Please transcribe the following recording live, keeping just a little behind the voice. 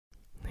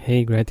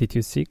Hey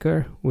Gratitude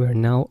Seeker, we're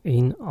now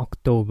in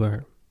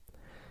October.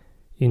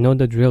 You know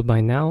the drill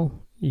by now.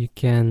 You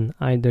can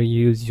either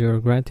use your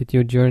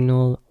gratitude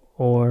journal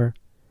or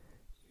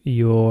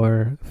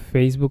your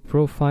Facebook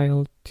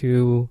profile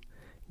to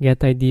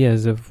get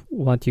ideas of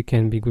what you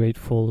can be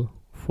grateful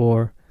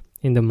for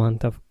in the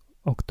month of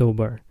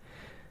October.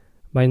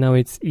 By now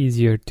it's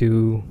easier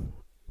to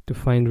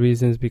find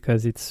reasons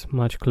because it's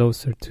much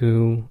closer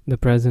to the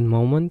present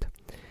moment.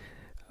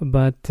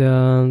 But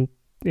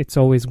it's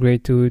always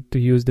great to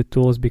use the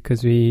tools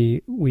because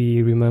we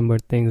remember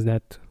things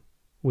that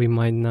we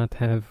might not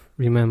have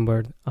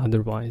remembered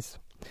otherwise.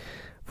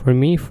 For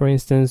me, for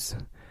instance,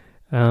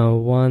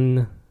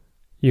 one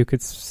you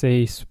could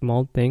say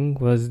small thing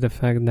was the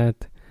fact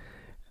that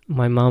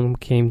my mom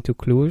came to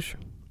Cluj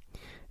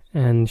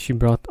and she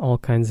brought all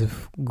kinds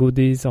of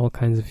goodies, all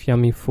kinds of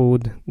yummy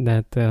food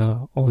that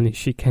only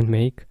she can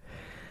make.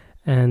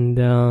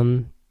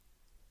 And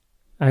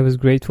I was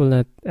grateful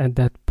at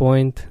that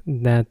point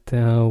that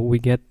we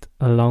get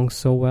along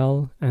so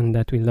well and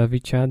that we love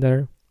each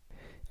other.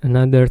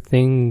 Another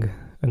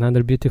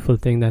beautiful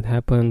thing that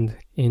happened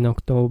in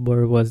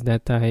October was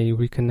that I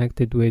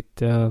reconnected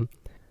with a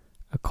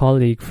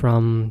colleague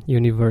from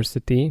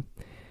university,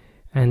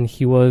 and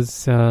he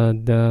was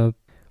the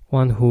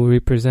one who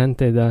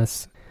represented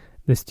us,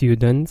 the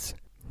students.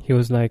 He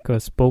was like a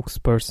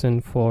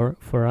spokesperson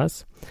for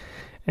us,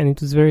 and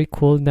it was very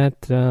cool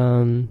that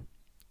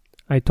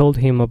I told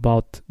him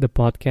about the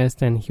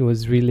podcast and he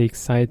was really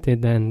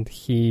excited and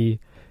he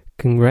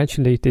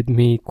congratulated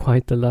me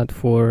quite a lot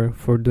for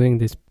doing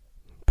this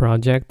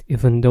project,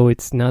 even though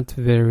it's not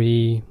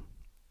very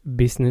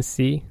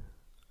businessy.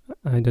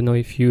 I don't know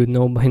if you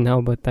know by now,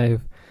 but I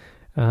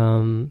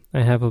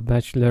have a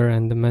bachelor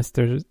and a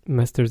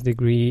master's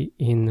degree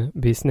in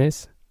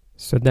business.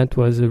 So that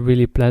was a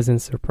really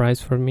pleasant surprise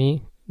for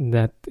me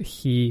that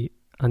he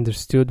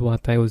understood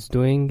what I was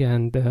doing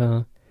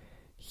and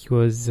he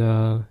was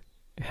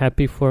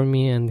happy for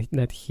me and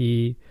that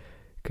he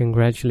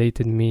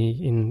congratulated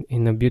me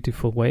in a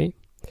beautiful way.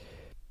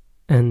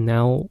 And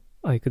now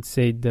I could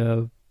say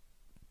the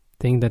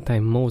thing that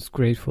I'm most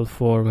grateful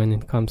for when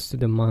it comes to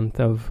the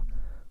month of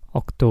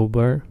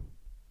October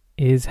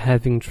is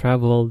having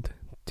traveled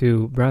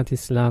to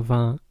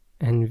Bratislava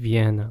and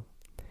Vienna.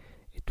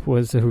 It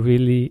was a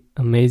really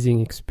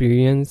amazing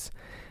experience,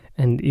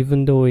 and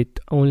even though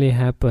it only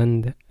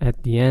happened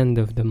at the end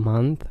of the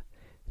month,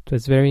 it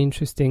was very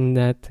interesting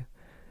that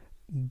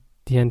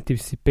the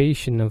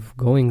anticipation of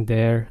going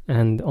there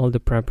and all the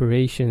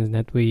preparations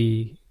that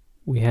we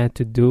had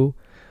to do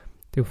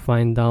to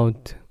find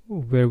out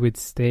where we'd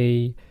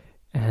stay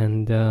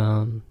and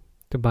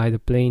to buy the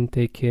plane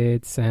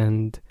tickets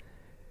and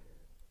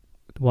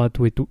what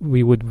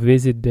we would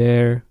visit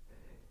there.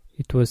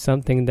 It was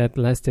something that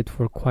lasted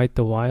for quite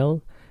a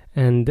while,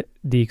 and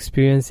the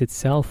experience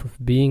itself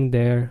of being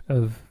there,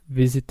 of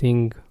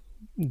visiting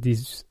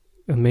these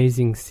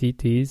amazing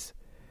cities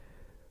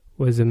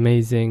was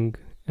amazing.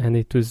 And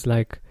it was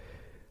like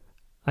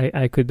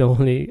I could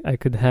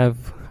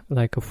have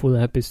like a full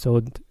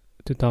episode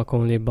to talk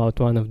only about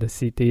one of the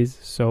cities,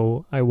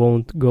 so I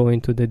won't go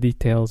into the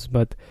details.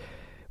 But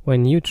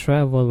when you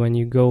travel, when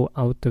you go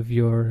out of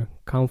your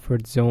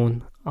comfort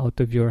zone, out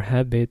of your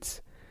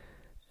habits,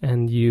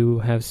 and you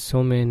have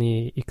so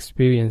many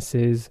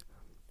experiences,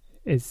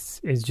 it's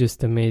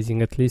just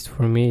amazing. At least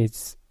for me,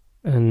 it's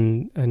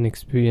an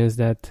experience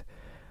that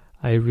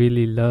I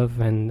really love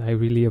and I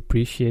really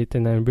appreciate,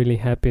 and I'm really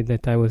happy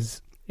that I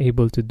was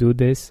able to do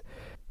this.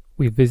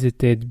 We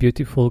visited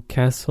beautiful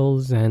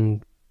castles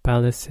and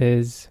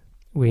palaces.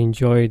 We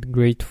enjoyed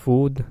great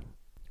food.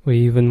 We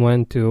even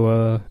went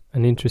to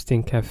an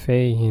interesting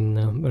cafe in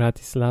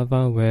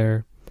Bratislava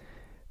where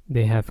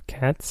they have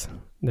cats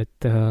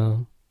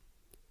that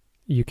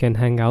you can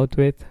hang out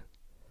with.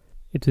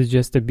 It was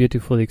just a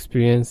beautiful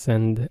experience,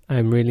 and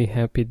I'm really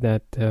happy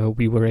that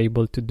we were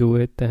able to do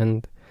it,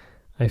 and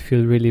I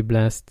feel really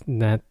blessed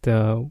that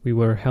we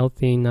were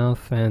healthy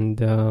enough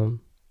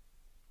and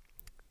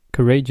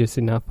courageous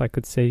enough, I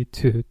could say,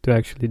 to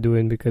actually do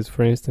it. Because,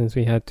 for instance,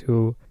 we had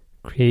to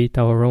create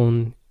our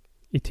own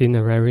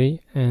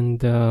itinerary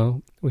and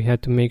we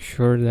had to make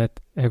sure that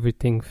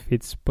everything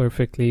fits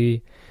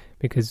perfectly.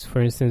 Because,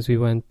 for instance, we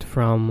went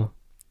from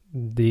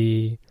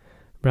the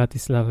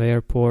Bratislava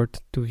airport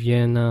to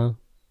Vienna,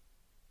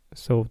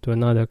 so to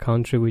another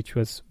country which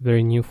was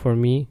very new for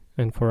me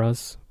and for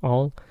us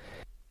all.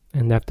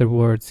 And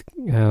afterwards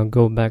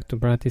go back to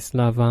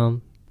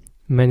Bratislava.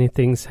 Many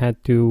things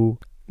had to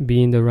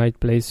be in the right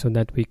place so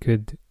that we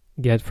could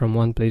get from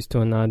one place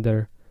to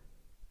another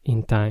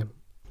in time.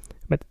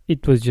 But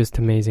it was just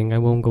amazing. I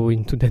won't go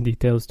into the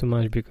details too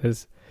much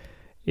because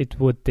it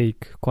would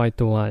take quite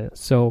a while.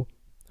 So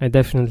I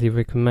definitely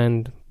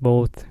recommend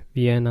both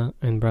Vienna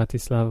and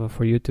Bratislava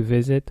for you to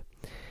visit.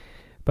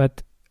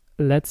 But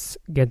let's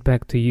get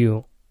back to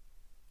you.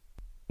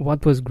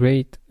 What was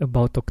great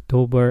about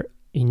October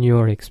in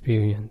your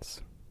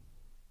experience?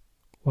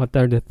 What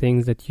are the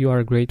things that you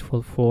are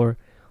grateful for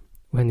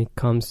when it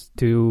comes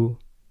to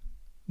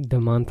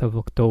the month of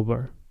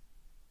October?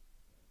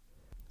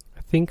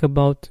 think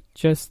about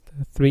just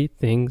 3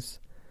 things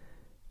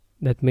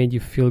that made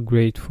you feel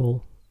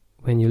grateful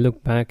when you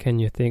look back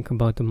and you think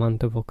about the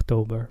month of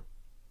October.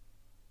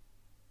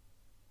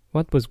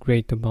 What was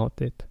great about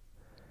it?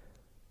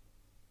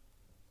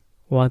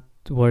 What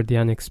were the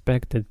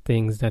unexpected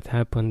things that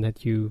happened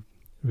that you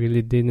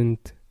really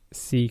didn't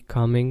see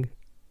coming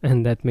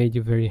and that made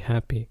you very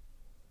happy?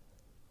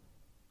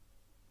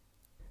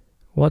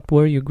 What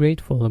were you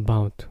grateful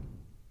about?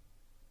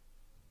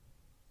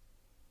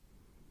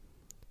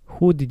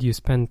 Who did you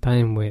spend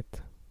time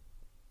with?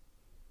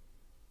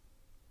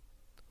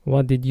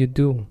 What did you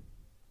do?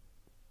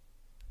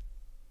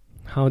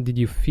 How did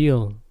you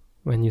feel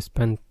when you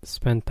spent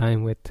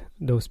time with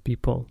those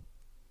people?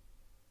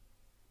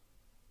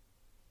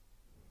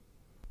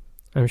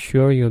 I'm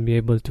sure you'll be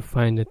able to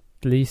find at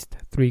least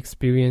 3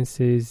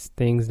 experiences,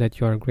 things that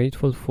you are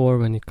grateful for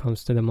when it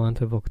comes to the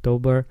month of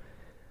October.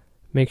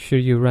 Make sure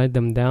you write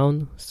them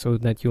down so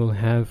that you'll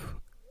have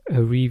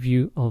a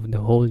review of the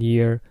whole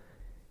year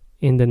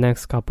in the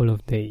next couple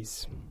of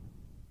days.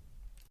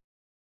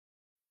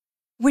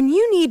 When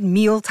you need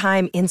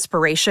mealtime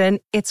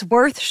inspiration, it's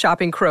worth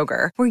shopping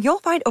Kroger, where you'll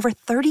find over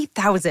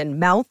 30,000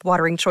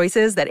 mouth-watering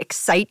choices that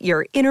excite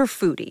your inner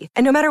foodie.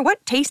 And no matter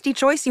what tasty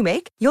choice you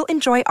make, you'll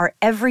enjoy our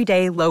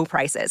everyday low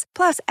prices,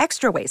 plus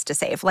extra ways to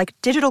save, like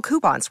digital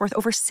coupons worth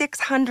over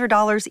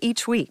 $600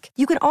 each week.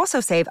 You can also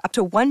save up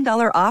to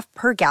 $1 off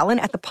per gallon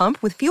at the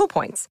pump with fuel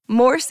points.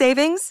 More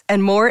savings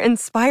and more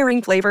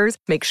inspiring flavors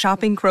make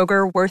shopping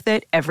Kroger worth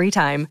it every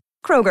time.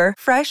 Kroger,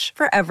 fresh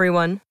for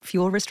everyone.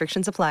 Fuel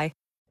restrictions apply.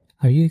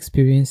 Are you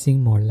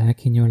experiencing more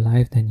lack in your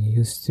life than you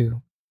used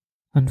to?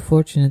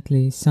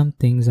 Unfortunately, some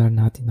things are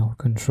not in our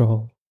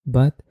control,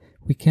 but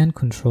we can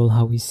control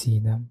how we see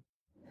them.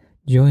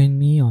 Join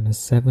me on a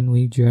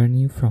 7-week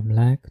journey from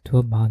lack to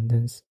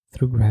abundance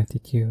through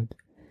gratitude.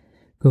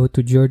 Go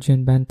to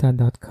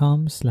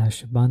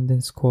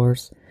georgianbenta.com/abundance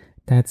course.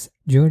 That's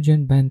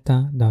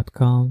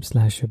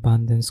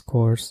georgianbenta.com/abundance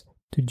course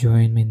to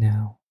join me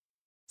now.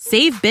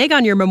 Save big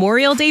on your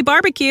Memorial Day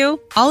barbecue,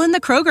 all in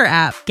the Kroger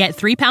app. Get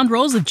 3-pound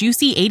rolls of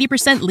juicy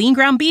 80% lean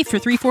ground beef for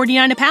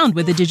 $3.49 a pound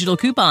with a digital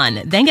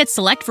coupon. Then get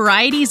select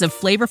varieties of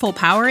flavorful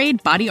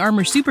Powerade, Body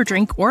Armor Super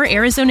Drink, or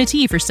Arizona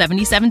tea for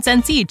 77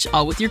 cents each,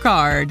 all with your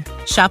card.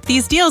 Shop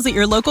these deals at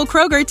your local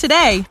Kroger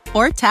today,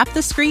 or tap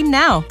the screen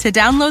now to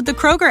download the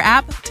Kroger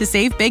app to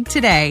save big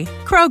today.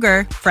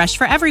 Kroger, fresh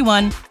for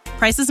everyone.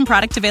 Prices and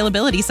product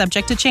availability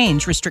subject to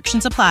change.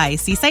 Restrictions apply.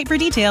 See site for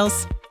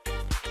details.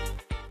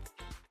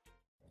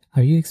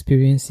 Are you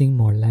experiencing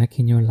more lack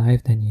in your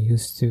life than you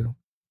used to?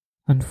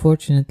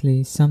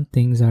 Unfortunately, some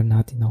things are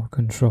not in our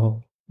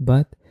control,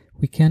 but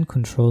we can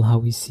control how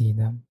we see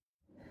them.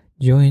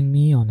 Join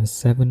me on a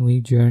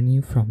 7-week journey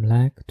from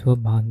lack to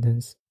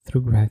abundance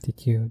through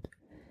gratitude.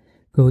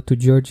 Go to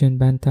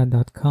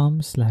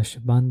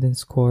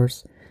georgianbenta.com/abundance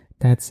course.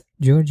 That's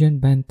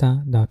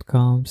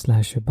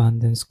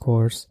georgianbenta.com/abundance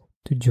course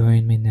to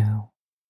join me now.